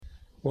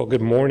Well,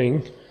 good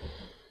morning.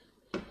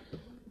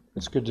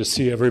 It's good to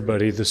see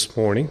everybody this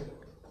morning.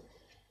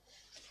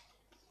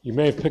 You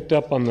may have picked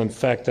up on the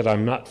fact that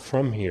I'm not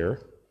from here.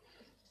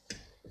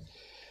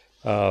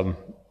 I've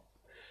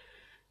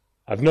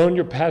known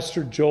your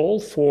pastor Joel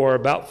for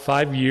about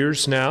 5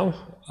 years now.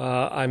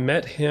 I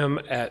met him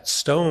at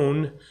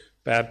Stone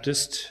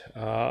Baptist,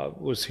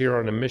 was here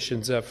on a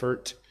missions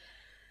effort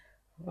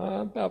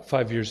about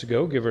 5 years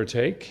ago, give or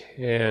take,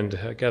 and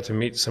I got to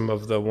meet some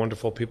of the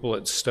wonderful people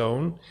at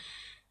Stone.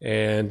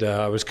 And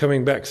I was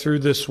coming back through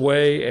this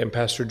way, and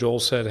Pastor Joel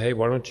said, hey,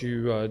 why don't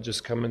you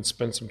just come and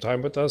spend some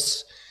time with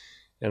us,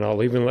 and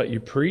I'll even let you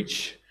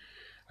preach.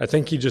 I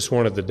think he just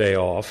wanted the day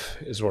off,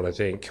 is what I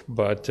think.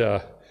 But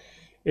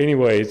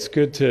anyway, it's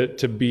good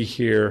to be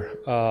here.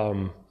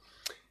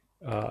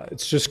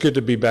 It's just good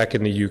to be back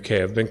in the UK.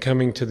 I've been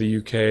coming to the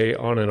UK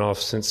on and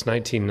off since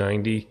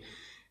 1990,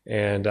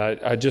 and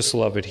I just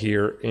love it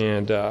here.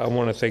 And I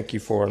want to thank you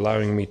for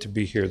allowing me to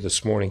be here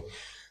this morning.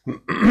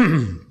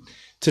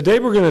 Today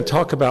we're going to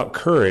talk about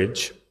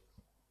courage,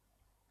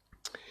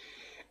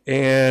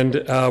 and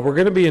we're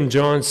going to be in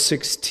John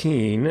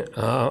 16.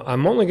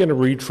 I'm only going to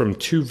read from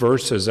 2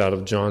 verses out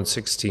of John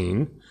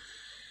 16,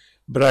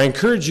 but I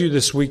encourage you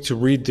this week to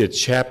read the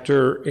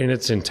chapter in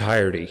its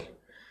entirety.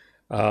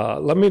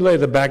 Let me lay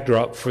the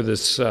backdrop for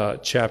this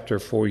chapter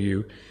for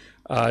you.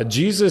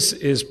 Jesus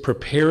is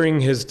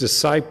preparing his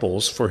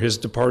disciples for his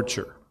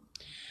departure.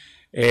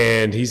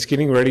 And he's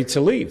getting ready to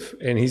leave,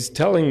 and he's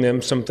telling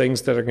them some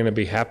things that are going to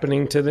be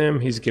happening to them.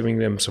 He's giving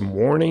them some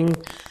warning,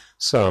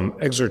 some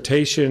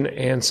exhortation,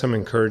 and some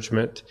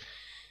encouragement.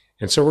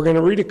 And so we're going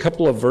to read a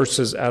couple of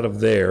verses out of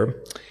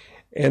there,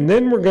 and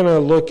then we're going to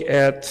look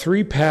at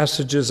 3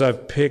 passages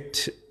I've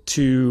picked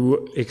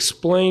to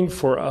explain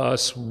for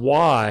us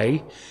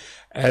why,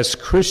 as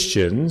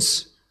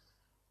Christians,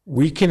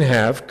 we can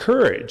have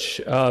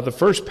courage. The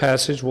first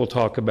passage we'll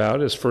talk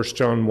about is 1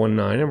 John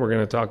 1:9, and we're going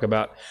to talk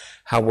about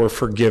how we're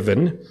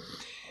forgiven.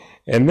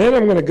 And then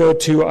I'm going to go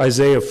to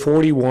Isaiah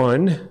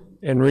 41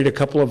 and read a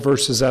couple of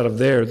verses out of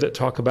there that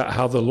talk about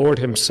how the Lord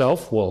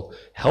himself will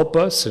help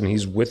us and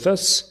he's with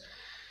us.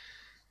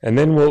 And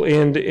then we'll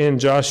end in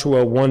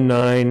Joshua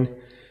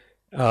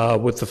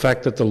 1:9 with the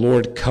fact that the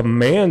Lord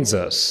commands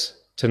us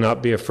to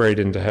not be afraid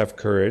and to have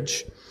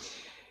courage.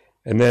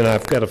 And then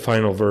I've got a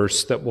final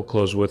verse that we'll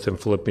close with in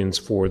Philippians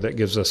 4 that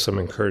gives us some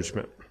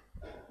encouragement.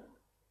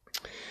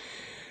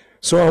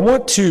 So I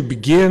want to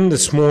begin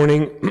this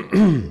morning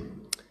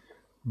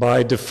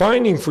by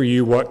defining for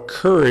you what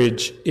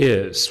courage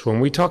is. When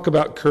we talk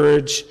about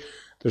courage,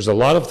 there's a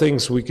lot of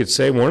things we could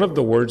say. One of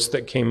the words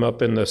that came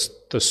up in the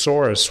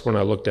thesaurus when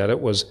I looked at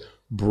it was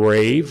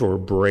brave or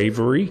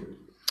bravery.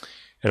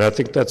 And I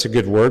think that's a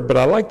good word, but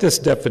I like this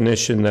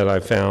definition that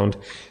I found.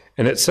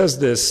 And it says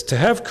this: to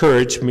have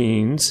courage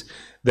means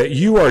that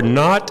you are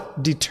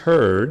not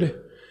deterred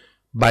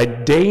by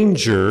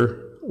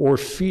danger or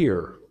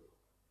fear.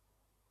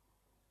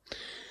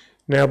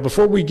 Now,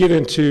 before we get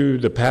into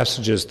the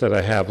passages that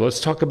I have, let's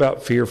talk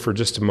about fear for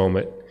just a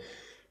moment.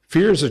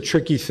 Fear is a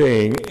tricky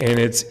thing, and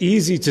it's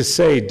easy to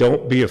say,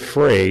 don't be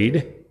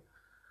afraid,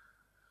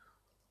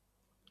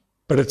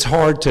 but it's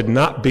hard to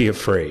not be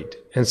afraid.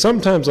 And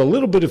sometimes a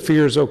little bit of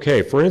fear is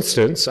okay. For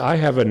instance, I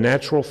have a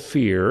natural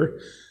fear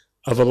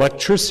of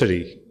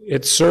electricity.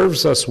 It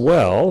serves us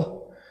well,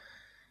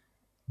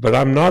 but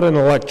I'm not an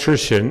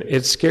electrician.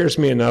 It scares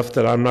me enough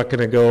that I'm not going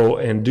to go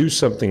and do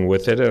something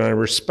with it, and I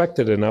respect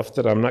it enough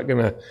that I'm not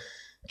going to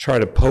try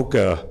to poke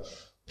a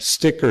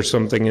stick or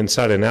something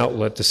inside an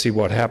outlet to see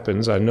what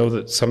happens. I know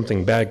that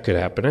something bad could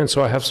happen, and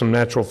so I have some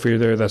natural fear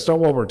there. That's not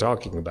what we're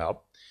talking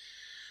about.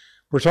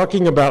 We're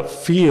talking about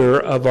fear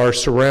of our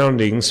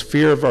surroundings,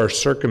 fear of our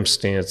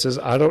circumstances.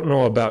 I don't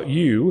know about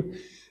you,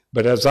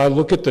 but as I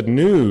look at the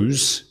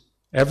news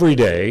every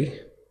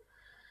day,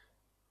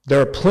 there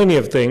are plenty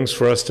of things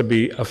for us to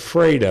be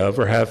afraid of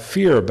or have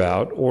fear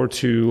about or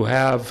to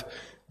have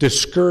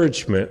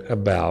discouragement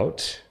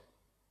about.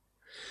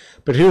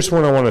 But here's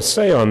what I want to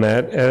say on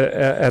that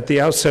at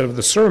the outset of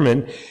the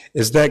sermon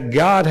is that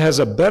God has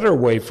a better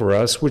way for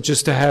us, which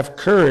is to have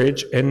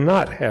courage and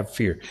not have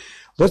fear.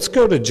 Let's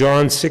go to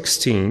John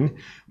 16.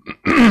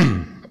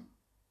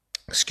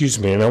 Excuse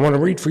me, and I want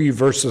to read for you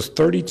verses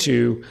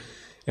 32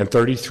 and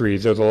 33.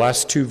 They're the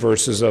last 2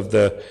 verses of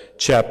the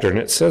chapter. And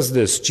it says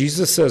this,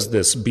 Jesus says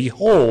this: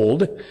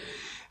 behold,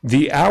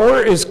 the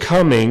hour is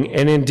coming,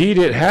 and indeed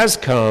it has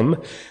come,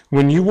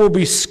 when you will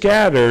be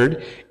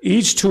scattered,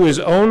 each to his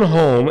own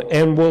home,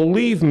 and will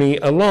leave me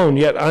alone.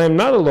 Yet I am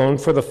not alone,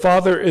 for the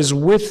Father is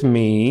with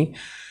me.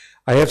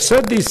 I have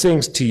said these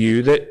things to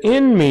you, that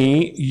in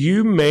me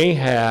you may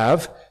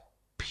have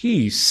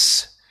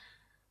peace.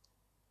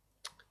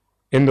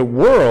 In the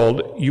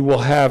world you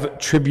will have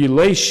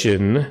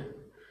tribulation,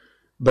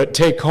 but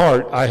take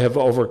heart, I have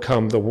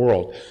overcome the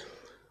world.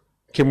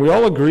 Can we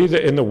all agree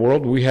that in the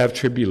world we have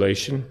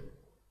tribulation?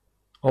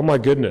 Oh my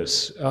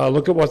goodness.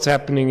 Look at what's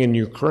happening in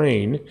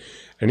Ukraine.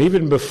 And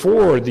even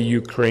before the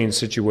Ukraine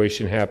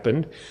situation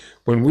happened,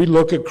 when we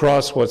look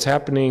across what's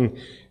happening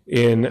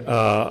in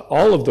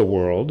all of the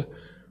world,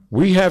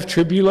 We have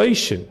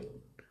tribulation.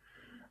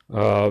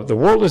 The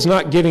world is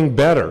not getting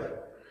better.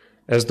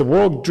 As the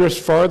world drifts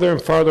farther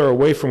and farther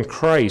away from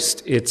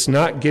Christ, it's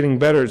not getting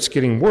better, it's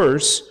getting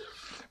worse.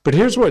 But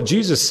here's what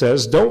Jesus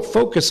says: don't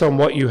focus on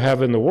what you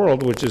have in the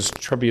world, which is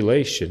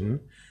tribulation.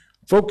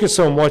 Focus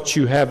on what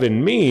you have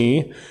in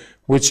me,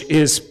 which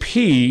is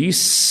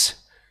peace.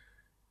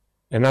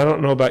 And I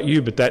don't know about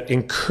you, but that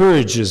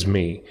encourages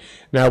me.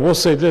 Now, I will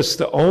say this: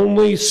 the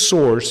only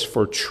source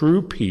for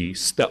true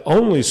peace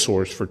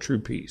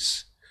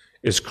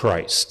is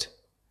Christ.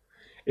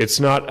 It's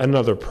not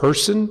another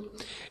person.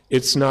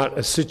 It's not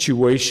a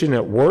situation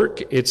at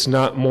work. It's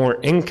not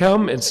more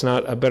income. It's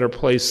not a better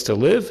place to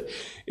live.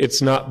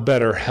 It's not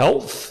better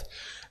health.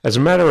 As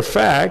a matter of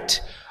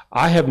fact,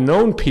 I have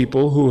known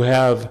people who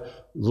have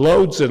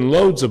loads and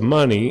loads of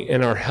money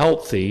and are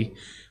healthy,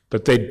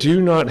 but they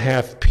do not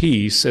have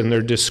peace and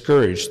they're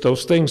discouraged.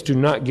 Those things do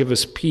not give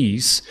us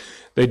peace.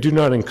 They do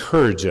not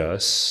encourage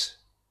us.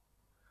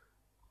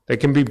 They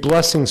can be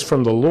blessings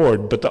from the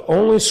Lord, but the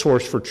only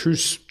source for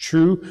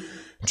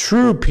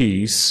true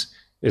peace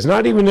is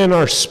not even in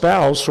our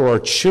spouse or our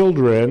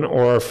children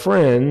or our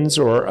friends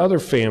or our other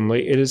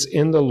family. It is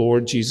in the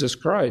Lord Jesus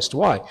Christ.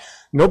 Why?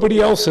 Nobody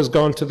else has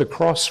gone to the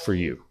cross for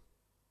you.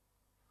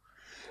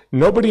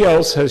 Nobody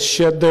else has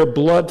shed their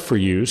blood for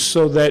you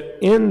so that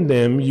in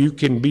them you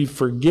can be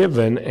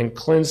forgiven and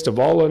cleansed of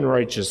all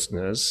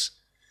unrighteousness.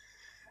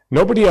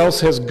 Nobody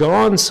else has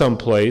gone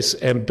someplace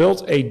and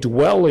built a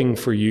dwelling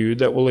for you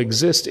that will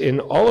exist in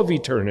all of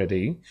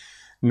eternity.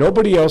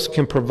 Nobody else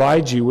can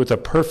provide you with a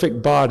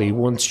perfect body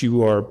once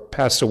you are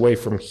passed away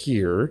from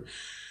here.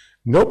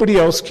 Nobody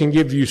else can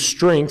give you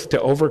strength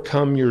to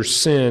overcome your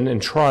sin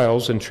and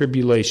trials and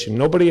tribulation.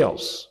 Nobody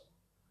else.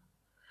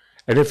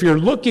 And if you're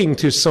looking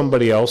to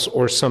somebody else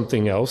or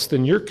something else,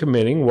 then you're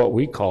committing what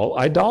we call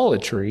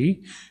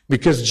idolatry,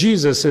 because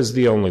Jesus is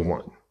the only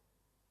one.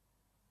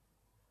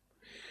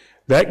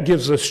 That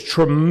gives us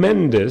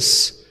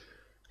tremendous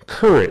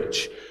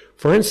courage.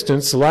 For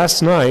instance,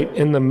 last night,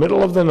 in the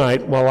middle of the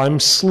night, while I'm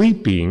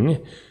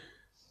sleeping,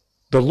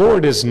 the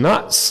Lord is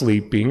not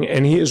sleeping,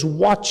 and He is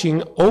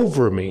watching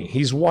over me.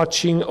 He's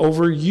watching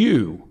over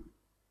you.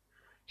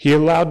 He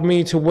allowed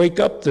me to wake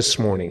up this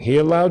morning. He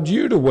allowed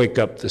you to wake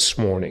up this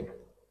morning.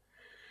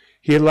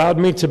 He allowed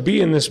me to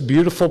be in this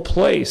beautiful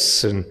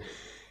place. And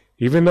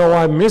even though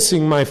I'm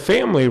missing my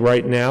family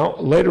right now,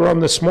 later on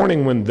this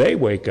morning when they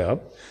wake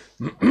up,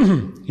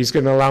 He's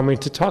going to allow me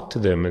to talk to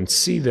them and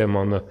see them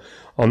on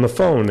the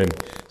phone and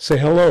say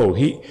hello.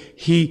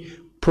 He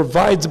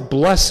provides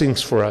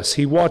blessings for us.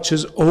 He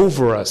watches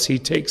over us. He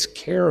takes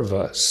care of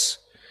us.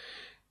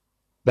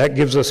 That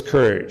gives us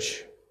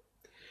courage.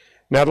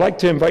 Now, I'd like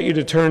to invite you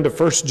to turn to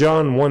 1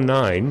 John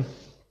 1:9.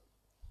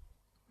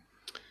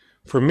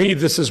 For me,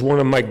 this is one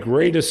of my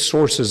greatest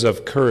sources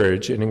of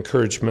courage and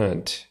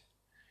encouragement.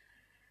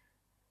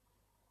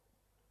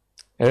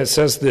 And it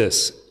says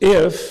this: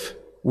 if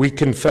we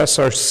confess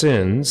our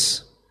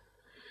sins,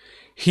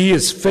 He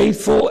is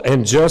faithful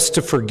and just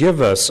to forgive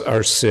us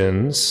our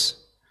sins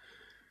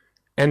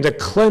and to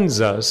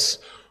cleanse us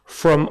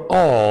from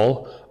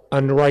all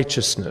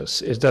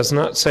unrighteousness. It does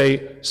not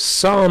say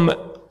some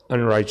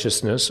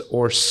unrighteousness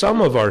or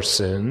some of our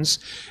sins.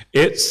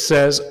 It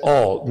says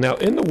all. Now,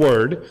 in the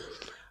Word,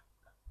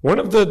 one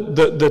of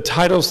the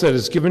titles that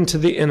is given to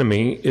the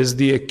enemy is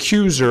the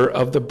accuser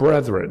of the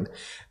brethren.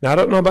 Now, I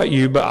don't know about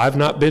you, but I've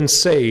not been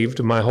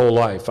saved my whole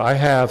life. I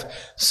have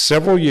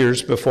several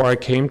years before I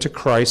came to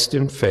Christ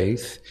in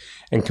faith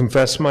and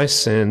confessed my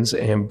sins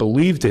and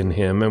believed in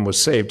Him and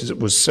was saved. It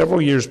was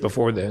several years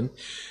before then.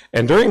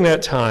 And during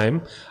that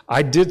time,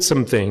 I did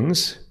some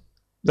things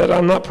that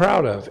I'm not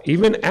proud of.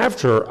 Even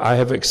after I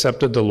have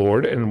accepted the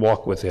Lord and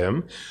walk with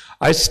Him,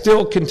 I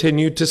still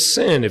continue to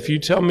sin. If you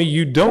tell me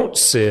you don't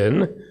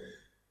sin,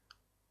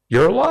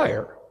 you're a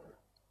liar.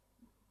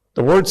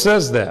 The Word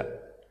says that.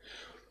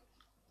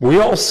 We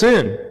all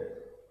sin.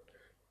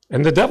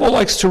 And the devil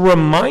likes to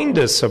remind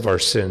us of our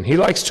sin. He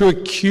likes to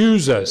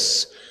accuse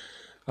us.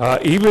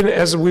 Even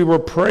as we were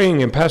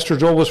praying and Pastor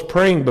Joel was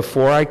praying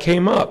before I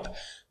came up,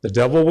 the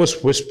devil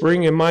was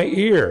whispering in my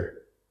ear,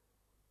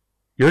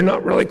 "You're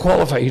not really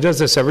qualified." He does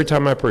this every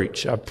time I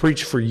preach. I've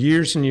preached for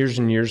years and years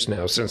and years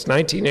now. Since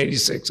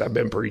 1986, I've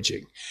been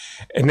preaching.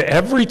 And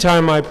every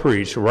time I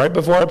preach, right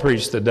before I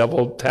preach, the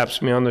devil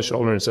taps me on the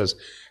shoulder and says,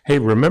 "Hey,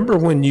 remember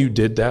when you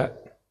did that?"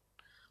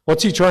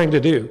 What's he trying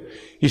to do?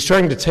 He's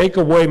trying to take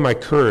away my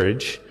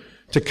courage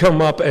to come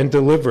up and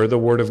deliver the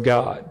Word of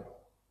God.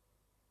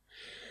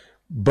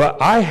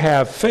 But I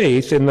have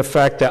faith in the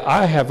fact that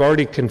I have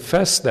already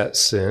confessed that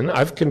sin.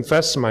 I've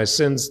confessed my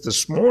sins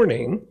this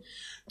morning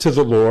to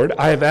the Lord.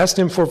 I have asked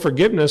Him for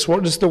forgiveness.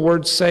 What does the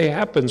Word say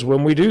happens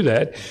when we do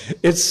that?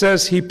 It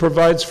says He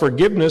provides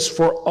forgiveness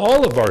for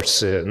all of our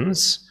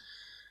sins,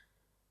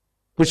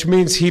 which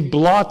means He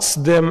blots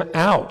them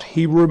out.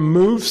 He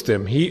removes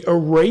them. He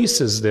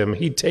erases them.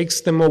 He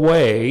takes them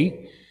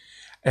away.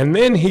 And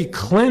then He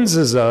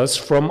cleanses us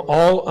from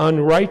all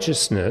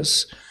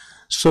unrighteousness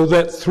so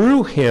that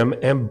through Him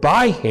and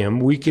by Him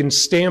we can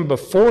stand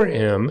before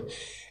Him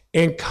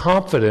and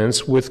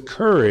confidence with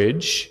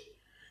courage,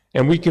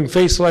 and we can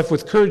face life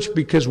with courage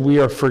because we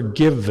are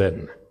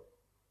forgiven.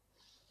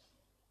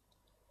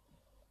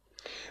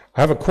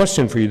 I have a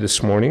question for you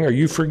this morning. Are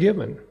you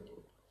forgiven?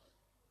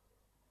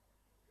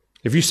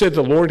 If you said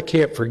the Lord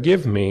can't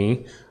forgive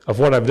me of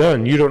what I've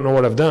done, you don't know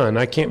what I've done,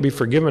 I can't be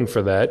forgiven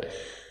for that,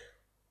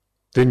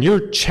 then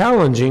you're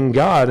challenging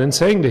God and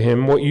saying to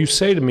him, what you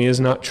say to me is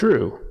not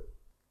true.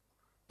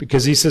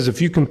 Because he says,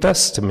 if you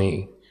confess to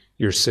me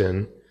your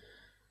sin,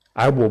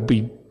 I will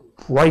be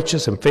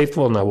righteous and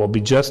faithful, and I will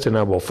be just, and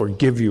I will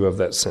forgive you of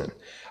that sin.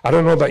 I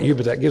don't know about you,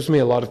 but that gives me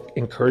a lot of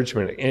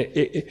encouragement.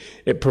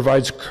 It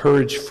provides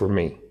courage for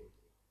me.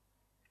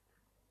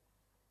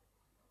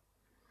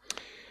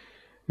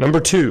 Number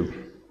 2,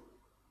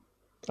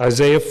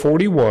 Isaiah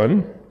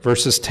 41,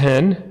 verses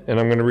 10, and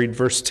I'm going to read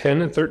verse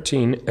 10 and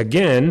 13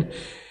 again,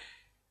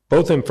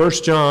 both in 1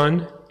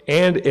 John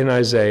and in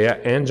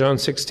Isaiah and John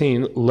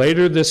 16.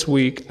 Later this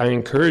week, I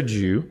encourage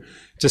you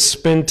to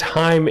spend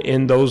time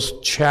in those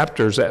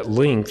chapters at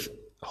length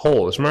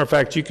whole. As a matter of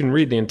fact, you can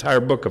read the entire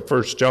book of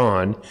 1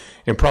 John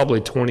in probably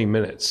 20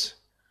 minutes,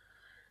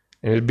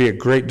 and it'd be a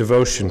great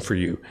devotion for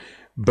you.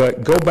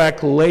 But go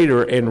back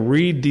later and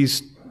read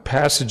these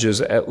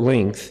passages at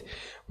length.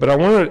 But I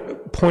want to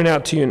point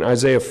out to you in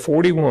Isaiah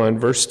 41,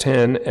 verse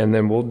 10, and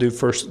then we'll do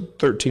verse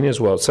 13 as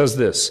well. It says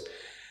this,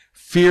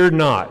 fear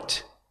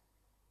not.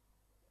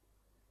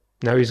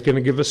 Now he's going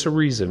to give us a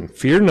reason.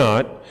 Fear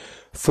not,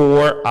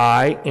 for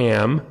I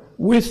am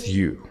with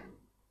you.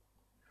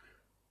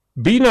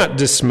 Be not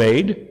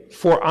dismayed,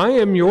 for I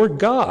am your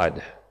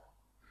God.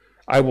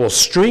 I will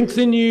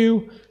strengthen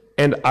you,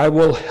 and I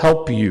will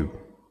help you.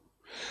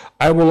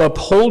 I will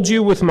uphold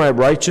you with my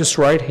righteous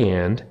right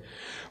hand.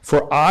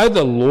 For I,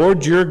 the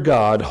Lord your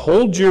God,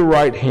 hold your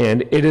right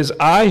hand. It is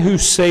I who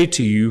say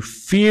to you,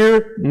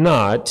 fear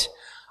not,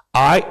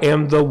 I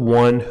am the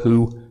one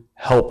who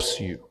helps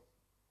you.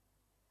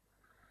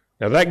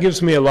 Now that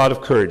gives me a lot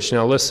of courage.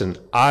 Now listen,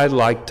 I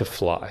like to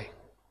fly.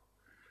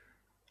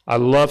 I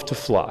love to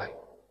fly,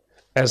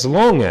 as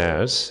long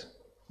as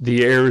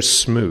the air is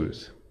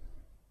smooth.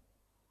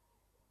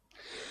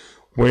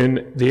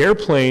 When the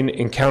airplane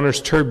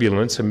encounters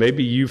turbulence, and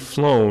maybe you've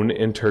flown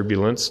in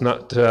turbulence,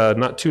 not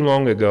too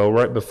long ago,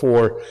 right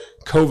before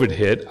COVID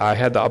hit, I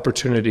had the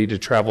opportunity to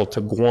travel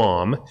to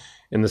Guam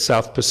in the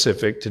South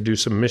Pacific to do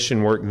some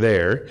mission work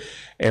there,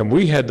 and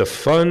we had the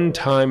fun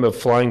time of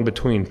flying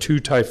between 2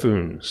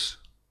 typhoons.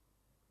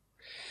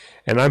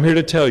 And I'm here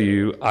to tell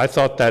you, I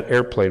thought that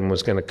airplane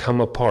was going to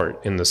come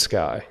apart in the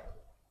sky.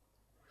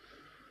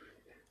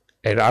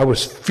 And I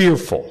was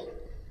fearful.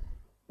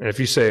 And if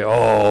you say,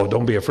 oh,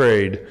 don't be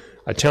afraid,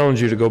 I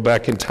challenge you to go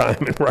back in time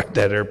and ride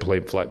that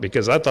airplane flight,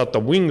 because I thought the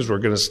wings were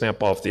going to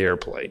snap off the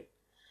airplane.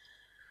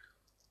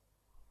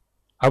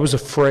 I was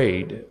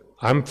afraid.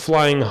 I'm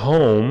flying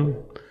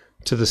home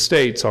to the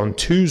States on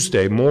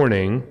Tuesday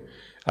morning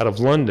out of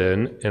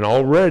London, and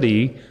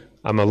already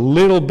I'm a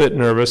little bit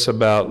nervous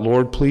about,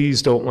 Lord,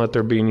 please don't let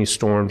there be any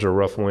storms or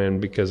rough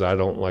wind, because I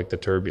don't like the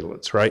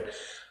turbulence, right?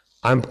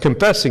 I'm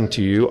confessing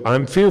to you,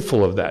 I'm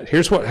fearful of that.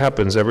 Here's what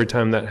happens every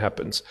time that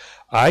happens.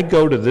 I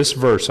go to this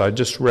verse I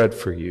just read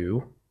for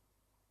you,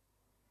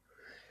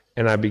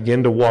 and I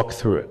begin to walk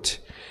through it.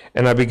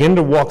 And I begin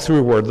to walk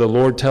through where the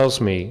Lord tells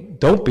me,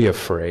 don't be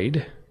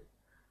afraid,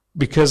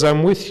 because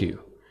I'm with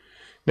you.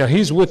 Now,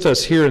 he's with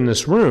us here in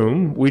this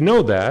room. We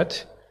know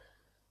that.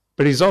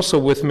 But he's also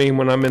with me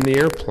when I'm in the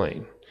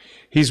airplane.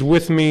 He's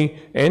with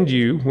me and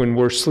you when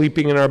we're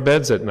sleeping in our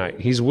beds at night.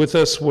 He's with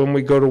us when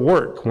we go to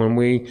work, when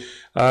we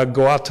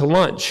go out to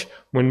lunch,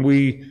 when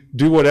we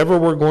do whatever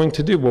we're going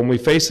to do, when we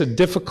face a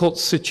difficult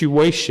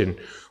situation,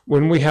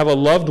 when we have a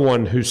loved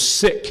one who's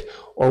sick,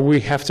 or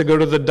we have to go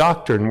to the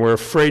doctor and we're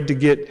afraid to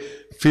get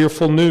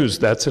fearful news.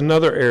 That's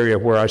another area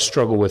where I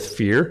struggle with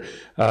fear.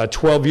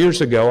 12 years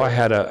ago, I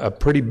had a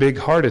pretty big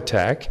heart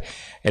attack.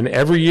 And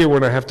every year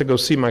when I have to go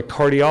see my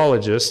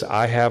cardiologist,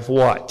 I have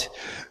what?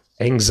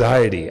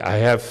 Anxiety. I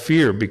have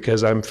fear,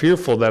 because I'm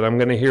fearful that I'm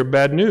going to hear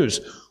bad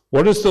news.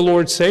 What does the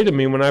Lord say to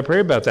me when I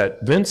pray about that?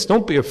 Vince,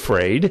 don't be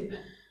afraid.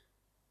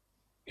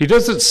 He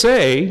doesn't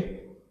say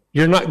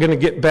you're not going to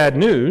get bad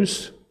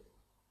news.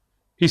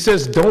 He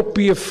says, don't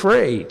be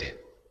afraid,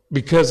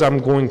 because I'm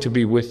going to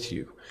be with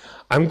you.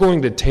 I'm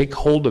going to take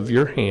hold of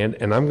your hand,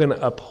 and I'm going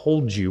to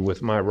uphold you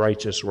with my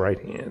righteous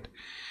right hand.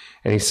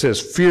 And he says,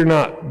 fear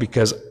not,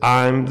 because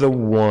I'm the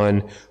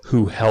one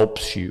who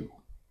helps you.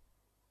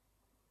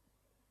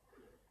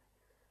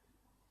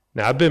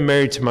 Now, I've been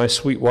married to my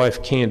sweet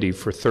wife, Candy,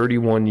 for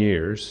 31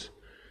 years.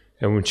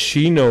 And when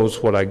she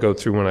knows what I go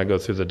through when I go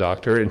through the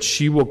doctor, and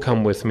she will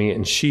come with me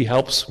and she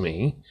helps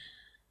me.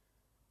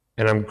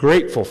 And I'm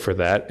grateful for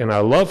that, and I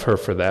love her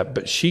for that,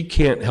 but she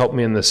can't help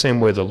me in the same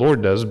way the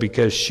Lord does,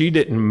 because she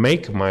didn't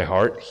make my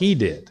heart, He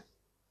did.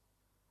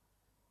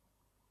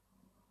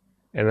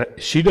 And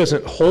she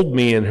doesn't hold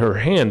me in her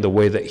hand the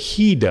way that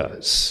He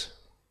does.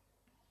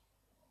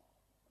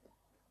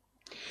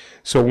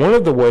 So one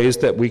of the ways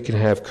that we can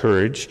have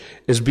courage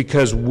is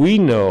because we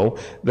know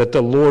that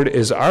the Lord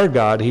is our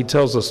God. He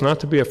tells us not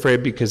to be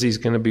afraid because he's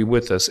going to be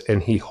with us,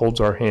 and he holds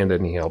our hand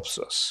and he helps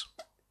us.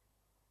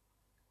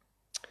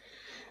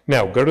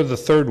 Now, go to the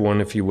third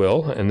one, if you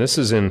will, and this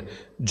is in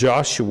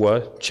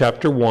Joshua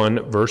chapter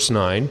 1, verse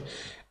 9.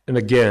 And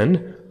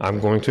again, I'm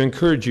going to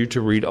encourage you to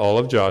read all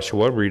of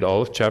Joshua, read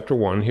all of chapter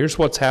 1. Here's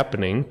what's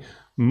happening.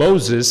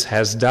 Moses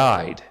has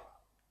died.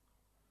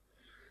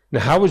 Now,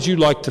 how would you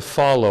like to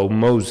follow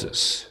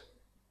Moses?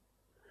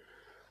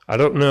 I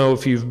don't know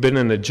if you've been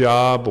in a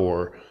job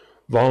or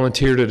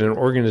volunteered at an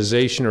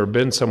organization or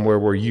been somewhere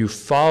where you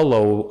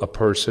follow a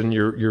person,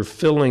 you're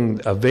filling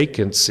a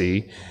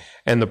vacancy,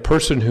 and the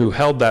person who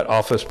held that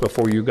office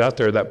before you got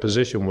there, that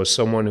position, was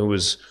someone who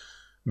was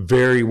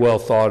very well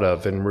thought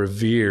of and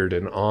revered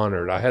and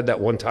honored. I had that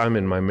one time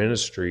in my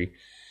ministry,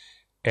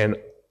 and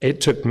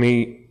it took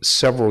me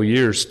several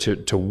years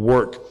to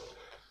work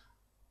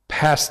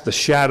past the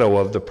shadow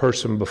of the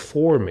person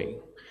before me.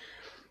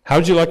 How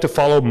would you like to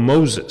follow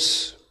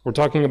Moses? We're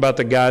talking about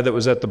the guy that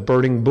was at the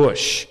burning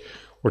bush.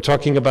 We're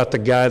talking about the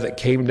guy that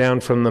came down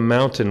from the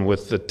mountain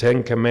with the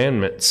 10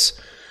 Commandments,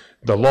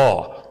 the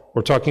law.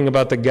 We're talking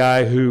about the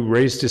guy who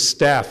raised his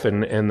staff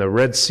and the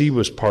Red Sea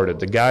was parted.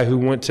 The guy who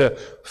went to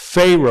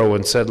Pharaoh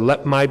and said,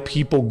 "Let my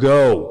people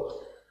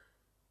go."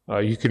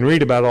 You can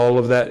read about all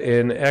of that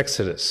in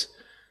Exodus.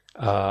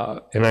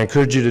 And I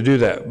encourage you to do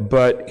that.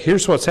 But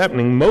here's what's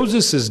happening.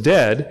 Moses is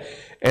dead,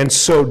 and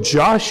so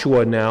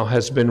Joshua now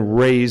has been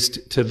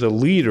raised to the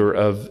leader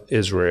of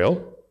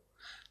Israel.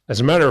 As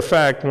a matter of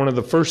fact, one of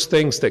the first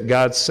things that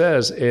God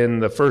says in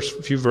the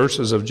first few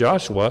verses of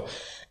Joshua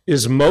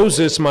is,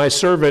 "Moses, my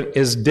servant,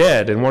 is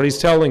dead." And what he's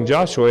telling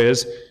Joshua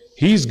is,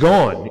 he's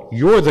gone.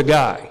 You're the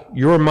guy.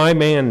 You're my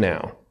man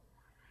now.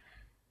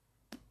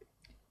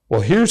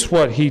 Well, here's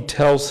what he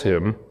tells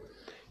him.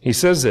 He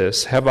says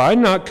this, "Have I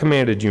not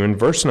commanded you," in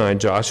verse 9,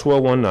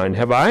 Joshua 1:9,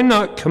 "have I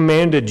not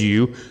commanded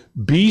you,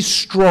 be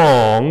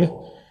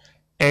strong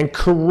and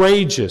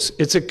courageous?"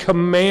 It's a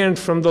command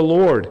from the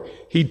Lord.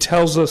 He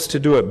tells us to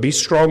do it. Be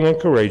strong and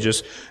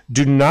courageous.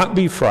 Do not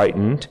be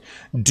frightened.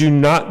 Do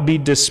not be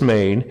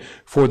dismayed,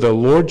 for the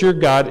Lord your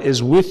God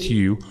is with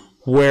you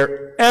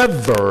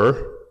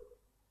wherever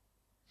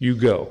you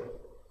go.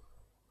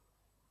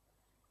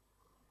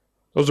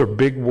 Those are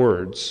big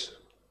words.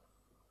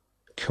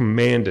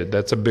 Commanded,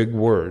 that's a big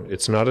word.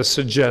 It's not a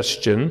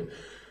suggestion.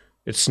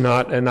 It's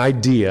not an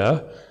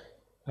idea.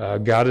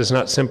 God is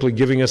not simply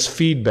giving us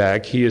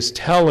feedback. He is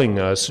telling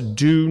us,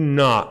 do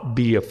not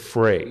be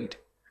afraid.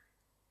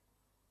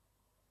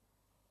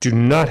 Do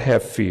not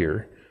have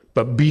fear,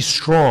 but be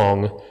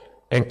strong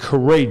and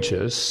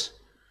courageous.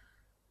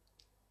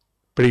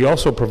 But he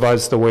also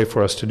provides the way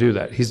for us to do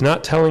that. He's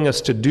not telling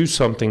us to do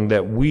something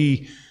that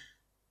we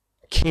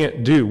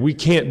can't do. We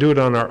can't do it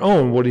on our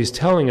own. What he's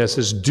telling us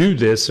is, do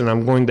this, and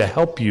I'm going to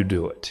help you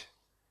do it.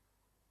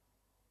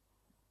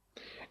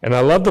 And I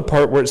love the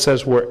part where it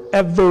says,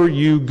 wherever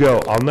you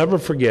go. I'll never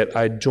forget,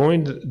 I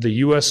joined the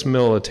U.S.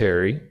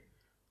 military.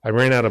 I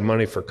ran out of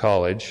money for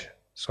college,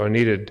 so I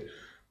needed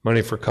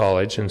money for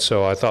college, and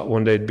so I thought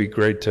one day it'd be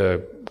great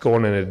to go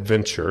on an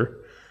adventure.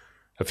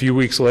 A few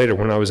weeks later,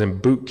 when I was in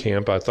boot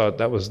camp, I thought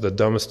that was the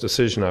dumbest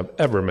decision I've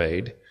ever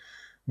made.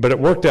 But it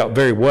worked out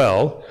very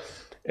well.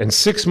 And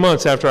 6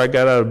 months after I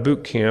got out of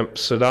boot camp,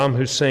 Saddam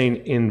Hussein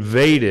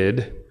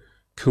invaded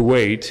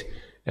Kuwait,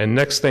 and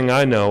next thing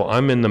I know,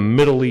 I'm in the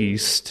Middle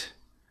East.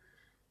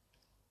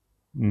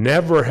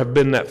 Never have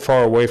been that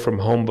far away from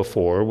home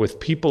before, with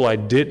people I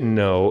didn't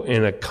know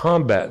in a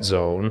combat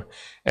zone.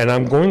 And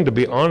I'm going to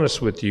be honest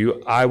with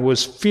you, I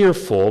was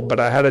fearful, but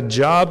I had a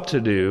job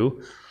to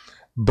do.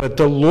 But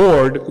the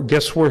Lord,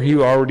 guess where he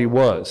already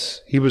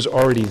was? He was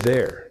already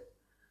there.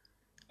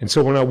 And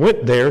so when I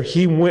went there,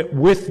 he went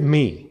with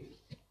me.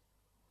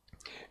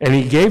 And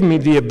he gave me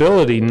the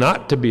ability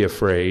not to be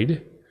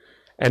afraid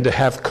and to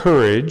have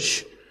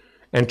courage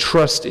and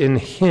trust in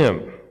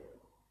him.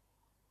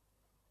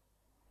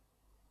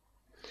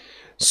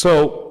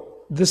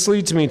 So this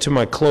leads me to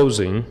my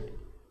closing.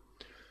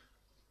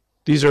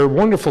 These are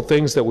wonderful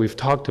things that we've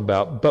talked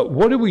about, but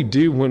what do we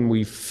do when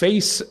we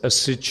face a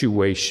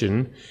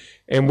situation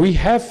and we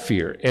have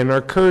fear and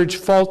our courage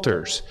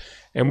falters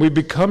and we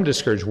become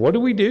discouraged? What do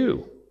we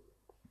do?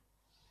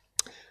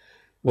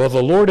 Well,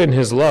 the Lord in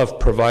his love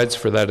provides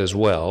for that as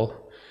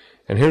well.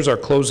 And here's our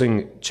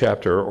closing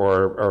chapter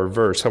or our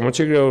verse. I want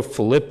you to go to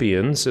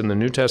Philippians in the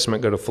New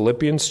Testament. Go to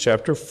Philippians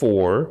chapter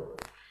 4,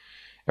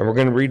 and we're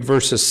going to read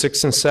verses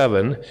 6 and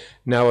 7.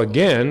 Now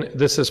again,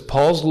 this is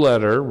Paul's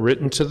letter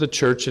written to the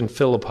church in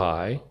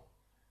Philippi.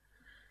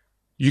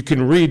 You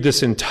can read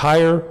this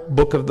entire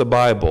book of the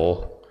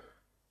Bible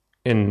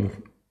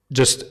in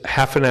just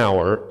half an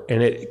hour,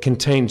 and it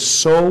contains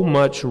so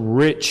much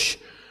rich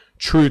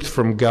truth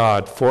from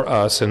God for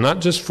us, and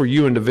not just for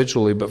you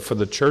individually, but for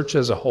the church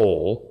as a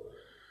whole.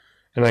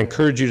 And I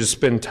encourage you to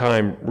spend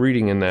time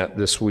reading in that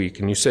this week.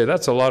 And you say,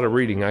 that's a lot of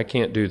reading, I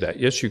can't do that.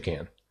 Yes, you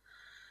can.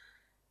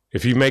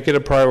 If you make it a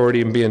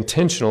priority and be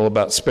intentional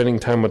about spending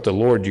time with the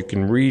Lord, you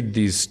can read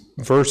these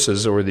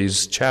verses or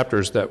these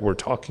chapters that we're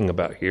talking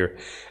about here,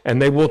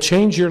 and they will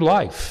change your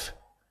life.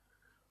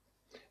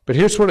 But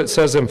here's what it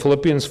says in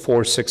Philippians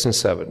 4, 6, and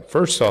 7.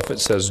 First off, it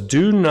says,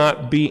 do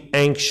not be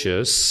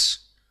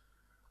anxious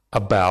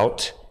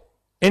about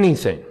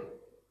anything.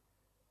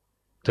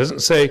 It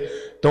doesn't say,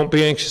 don't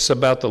be anxious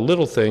about the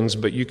little things,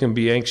 but you can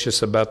be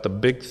anxious about the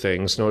big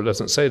things. No, it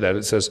doesn't say that.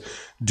 It says,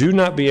 do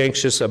not be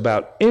anxious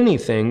about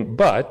anything,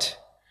 but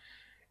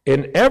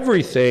in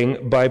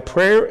everything by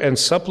prayer and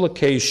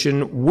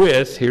supplication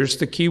with, here's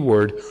the key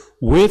word,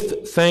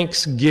 with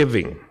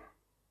thanksgiving.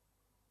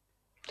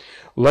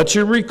 Let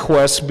your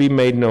requests be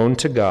made known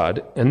to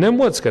God. And then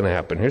what's going to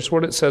happen? Here's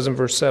what it says in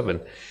verse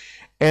 7.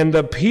 And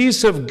the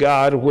peace of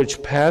God,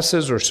 which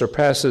passes or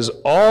surpasses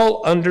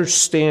all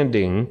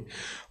understanding,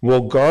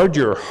 will guard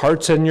your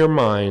hearts and your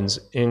minds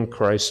in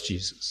Christ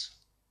Jesus.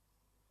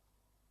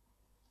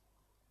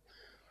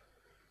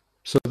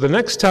 So the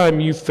next time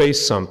you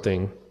face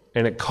something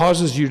and it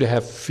causes you to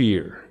have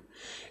fear,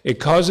 it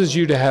causes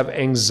you to have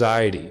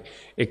anxiety,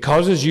 it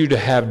causes you to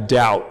have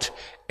doubt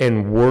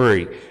and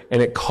worry,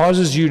 and it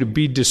causes you to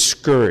be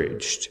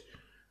discouraged,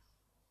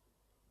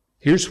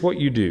 here's what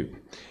you do.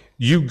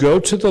 You go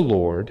to the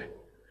Lord,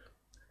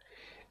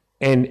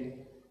 and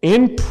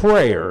in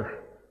prayer,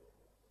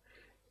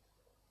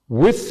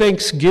 with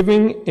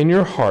thanksgiving in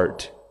your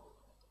heart,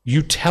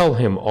 you tell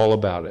him all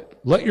about it.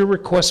 Let your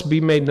requests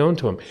be made known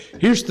to him.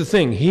 Here's the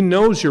thing. He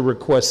knows your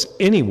requests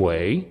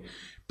anyway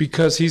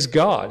because he's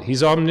God.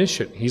 He's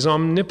omniscient. He's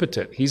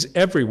omnipotent. He's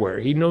everywhere.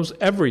 He knows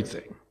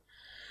everything.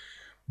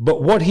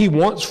 But what he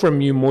wants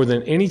from you more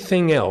than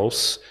anything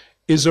else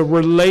is a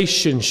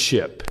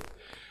relationship.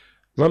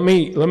 Let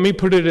me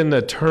put it in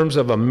the terms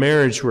of a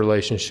marriage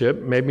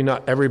relationship. Maybe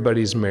not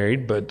everybody's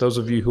married, but those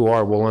of you who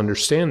are will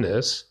understand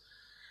this.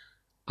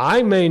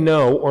 I may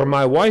know, or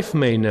my wife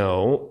may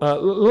know.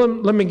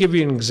 Let me give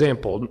you an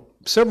example.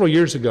 Several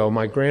years ago,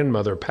 my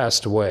grandmother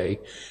passed away,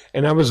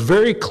 and I was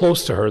very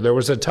close to her. There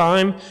was a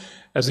time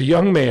as a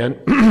young man,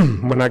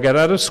 when I got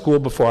out of school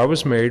before I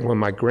was married, when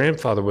my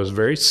grandfather was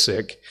very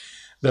sick,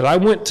 that I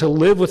went to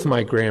live with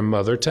my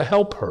grandmother to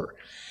help her.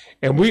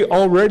 And we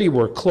already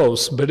were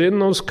close, but in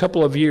those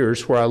couple of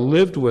years where I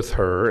lived with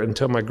her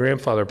until my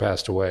grandfather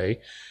passed away,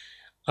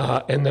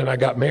 and then I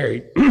got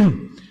married,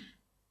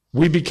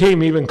 we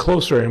became even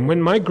closer. And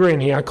when my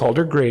granny, I called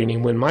her Granny,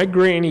 when my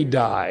granny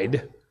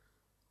died,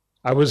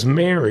 I was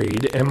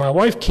married, and my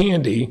wife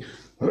Candy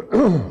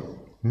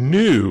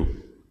knew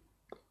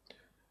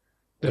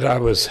that I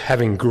was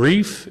having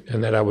grief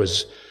and that I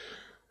was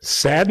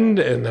saddened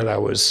and that I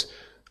was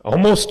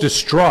almost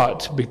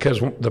distraught because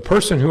the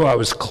person who I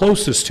was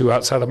closest to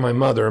outside of my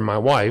mother and my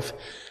wife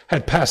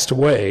had passed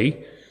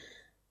away.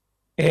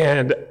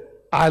 And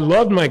I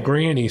loved my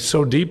granny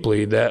so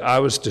deeply that I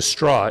was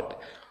distraught.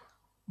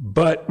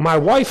 But my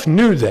wife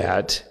knew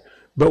that.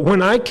 But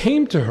when I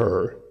came to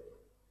her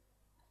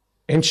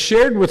and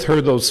shared with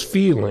her those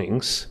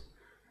feelings,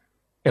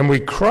 and we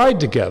cried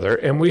together,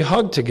 and we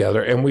hugged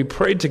together, and we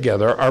prayed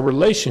together, our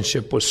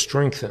relationship was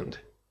strengthened.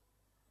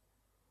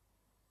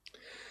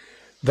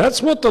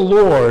 That's what the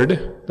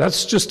Lord,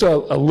 that's just a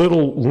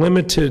little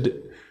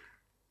limited,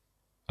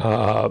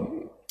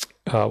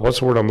 what's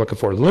the word I'm looking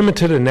for?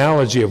 Limited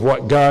analogy of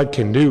what God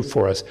can do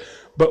for us.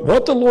 But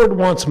what the Lord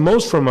wants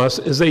most from us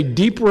is a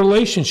deep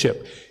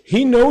relationship.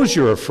 He knows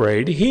you're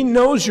afraid. He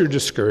knows you're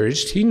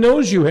discouraged. He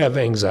knows you have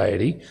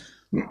anxiety.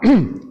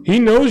 He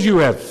knows you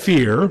have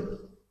fear,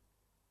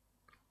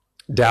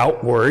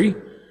 doubt, worry.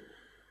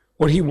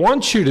 What he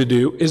wants you to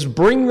do is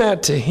bring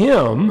that to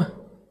him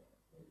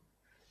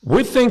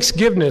with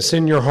thanksgiveness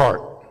in your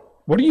heart.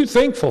 What are you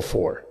thankful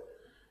for?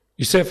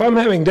 You say, if I'm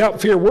having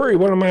doubt, fear, worry,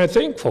 what am I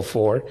thankful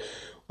for?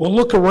 Well,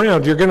 look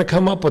around. You're going to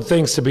come up with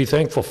things to be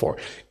thankful for.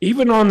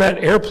 Even on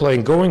that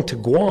airplane going to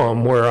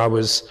Guam, where I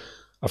was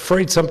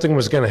afraid something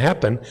was going to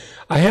happen,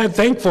 I had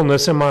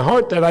thankfulness in my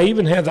heart that I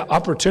even had the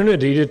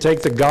opportunity to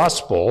take the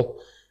gospel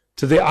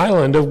to the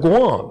island of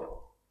Guam.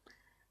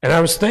 And I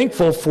was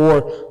thankful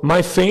for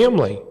my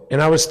family.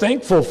 And I was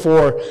thankful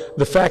for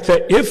the fact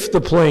that if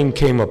the plane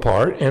came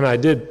apart, and I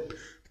did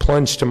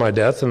plunge to my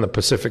death in the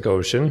Pacific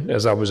Ocean,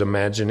 as I was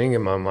imagining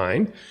in my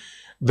mind,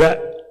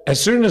 that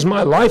as soon as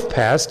my life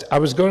passed, I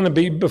was going to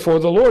be before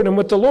the Lord and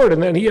with the Lord,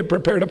 and then he had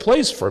prepared a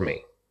place for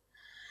me.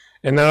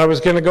 And then I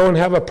was going to go and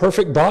have a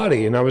perfect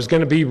body, and I was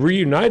going to be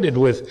reunited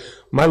with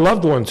my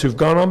loved ones who've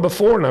gone on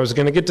before, and I was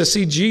going to get to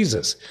see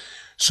Jesus.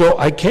 So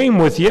I came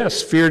with,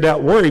 yes, fear,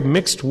 doubt, worry,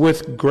 mixed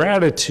with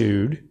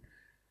gratitude.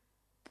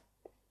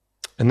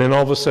 And then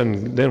all of a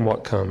sudden, then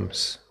what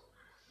comes?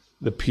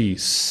 The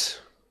peace.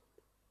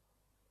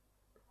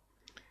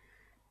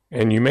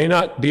 And you may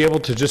not be able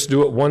to just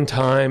do it one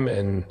time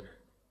and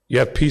you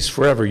have peace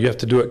forever. You have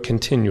to do it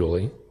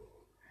continually.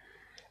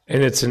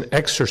 And it's an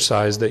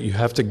exercise that you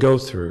have to go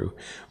through,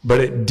 but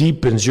it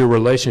deepens your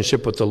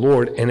relationship with the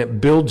Lord and it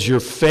builds your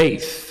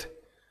faith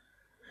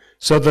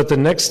so that the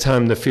next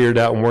time the fear,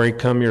 doubt, and worry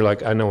come, you're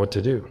like, I know what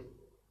to do.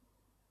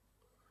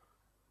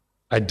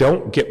 I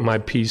don't get my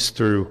peace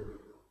through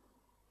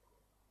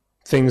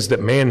things that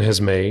man has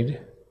made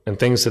and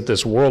things that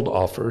this world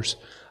offers.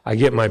 I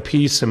get my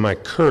peace and my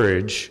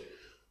courage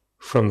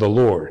from the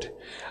Lord.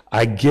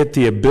 I get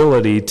the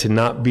ability to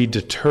not be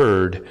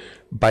deterred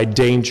by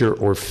danger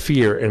or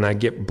fear, and I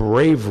get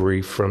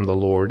bravery from the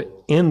Lord,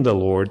 in the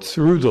Lord,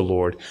 through the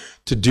Lord,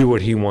 to do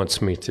what he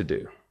wants me to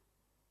do.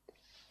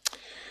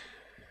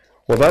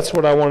 Well, that's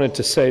what I wanted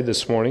to say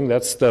this morning.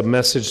 That's the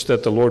message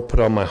that the Lord put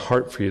on my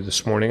heart for you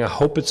this morning. I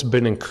hope it's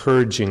been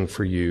encouraging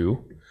for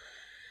you.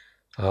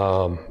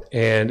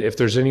 And if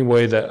there's any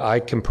way that I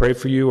can pray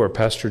for you or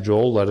Pastor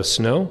Joel, let us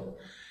know.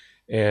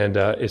 And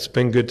it's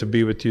been good to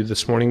be with you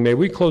this morning. May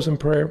we close in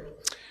prayer?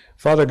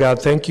 Father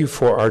God, thank you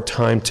for our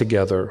time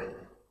together.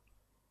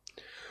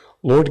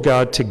 Lord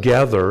God,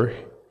 together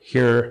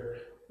here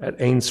at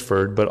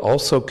Ainsford, but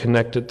also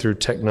connected through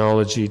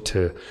technology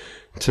to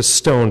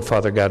Stone,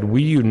 Father God,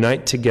 we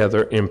unite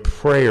together in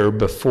prayer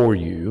before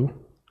you.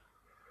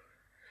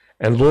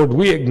 And Lord,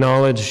 we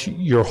acknowledge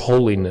your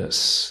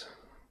holiness.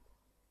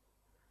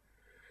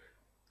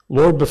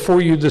 Lord,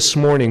 before you this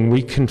morning,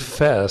 we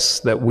confess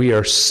that we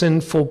are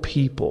sinful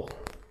people.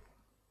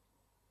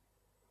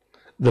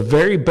 The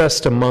very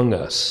best among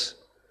us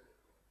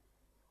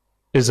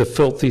is a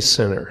filthy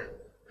sinner.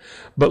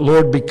 But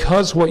Lord,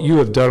 because what you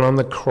have done on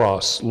the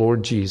cross,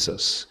 Lord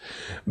Jesus,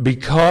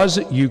 because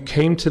you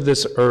came to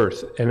this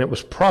earth, and it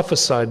was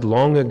prophesied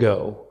long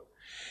ago,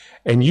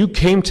 and you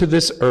came to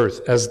this earth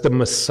as the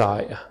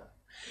Messiah,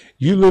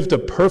 you lived a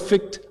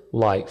perfect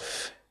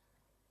life.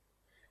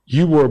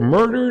 You were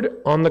murdered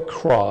on the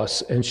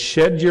cross and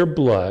shed your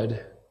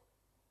blood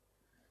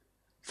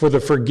for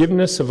the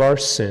forgiveness of our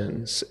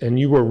sins, and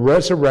you were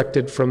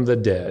resurrected from the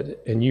dead,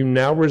 and you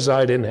now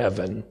reside in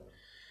heaven.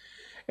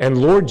 And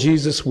Lord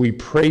Jesus, we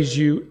praise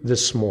you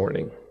this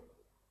morning.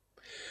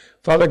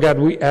 Father God,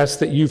 we ask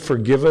that you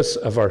forgive us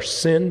of our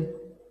sin.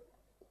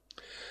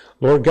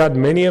 Lord God,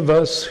 many of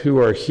us who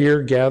are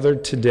here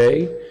gathered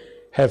today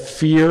have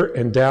fear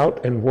and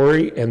doubt and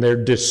worry, and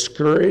they're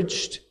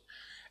discouraged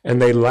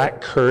and they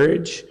lack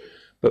courage.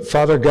 But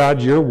Father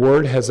God, your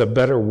word has a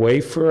better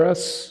way for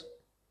us.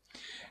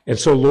 And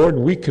so, Lord,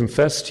 we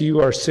confess to you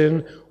our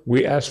sin.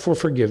 We ask for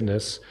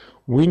forgiveness.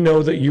 We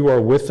know that you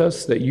are with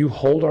us, that you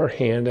hold our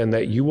hand, and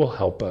that you will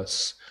help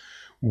us.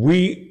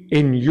 We,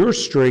 in your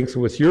strength,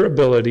 with your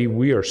ability,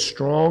 we are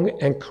strong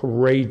and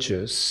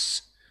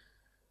courageous.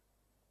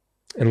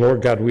 And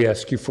Lord God, we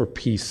ask you for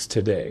peace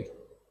today.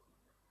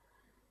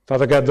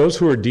 Father God, those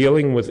who are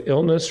dealing with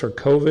illness or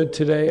COVID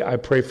today, I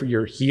pray for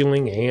your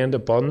healing hand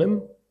upon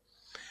them.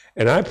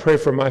 And I pray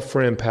for my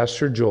friend,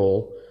 Pastor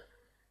Joel,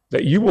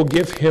 that you will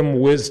give him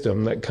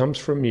wisdom that comes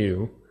from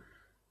you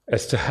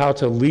as to how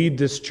to lead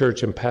this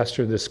church and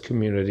pastor this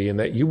community, and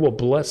that you will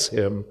bless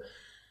him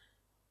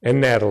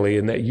and Natalie,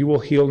 and that you will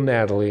heal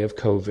Natalie of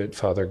COVID,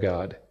 Father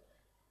God,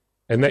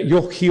 and that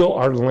you'll heal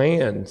our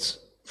lands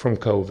from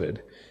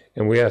COVID.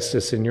 And we ask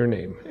this in your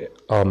name.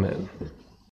 Amen.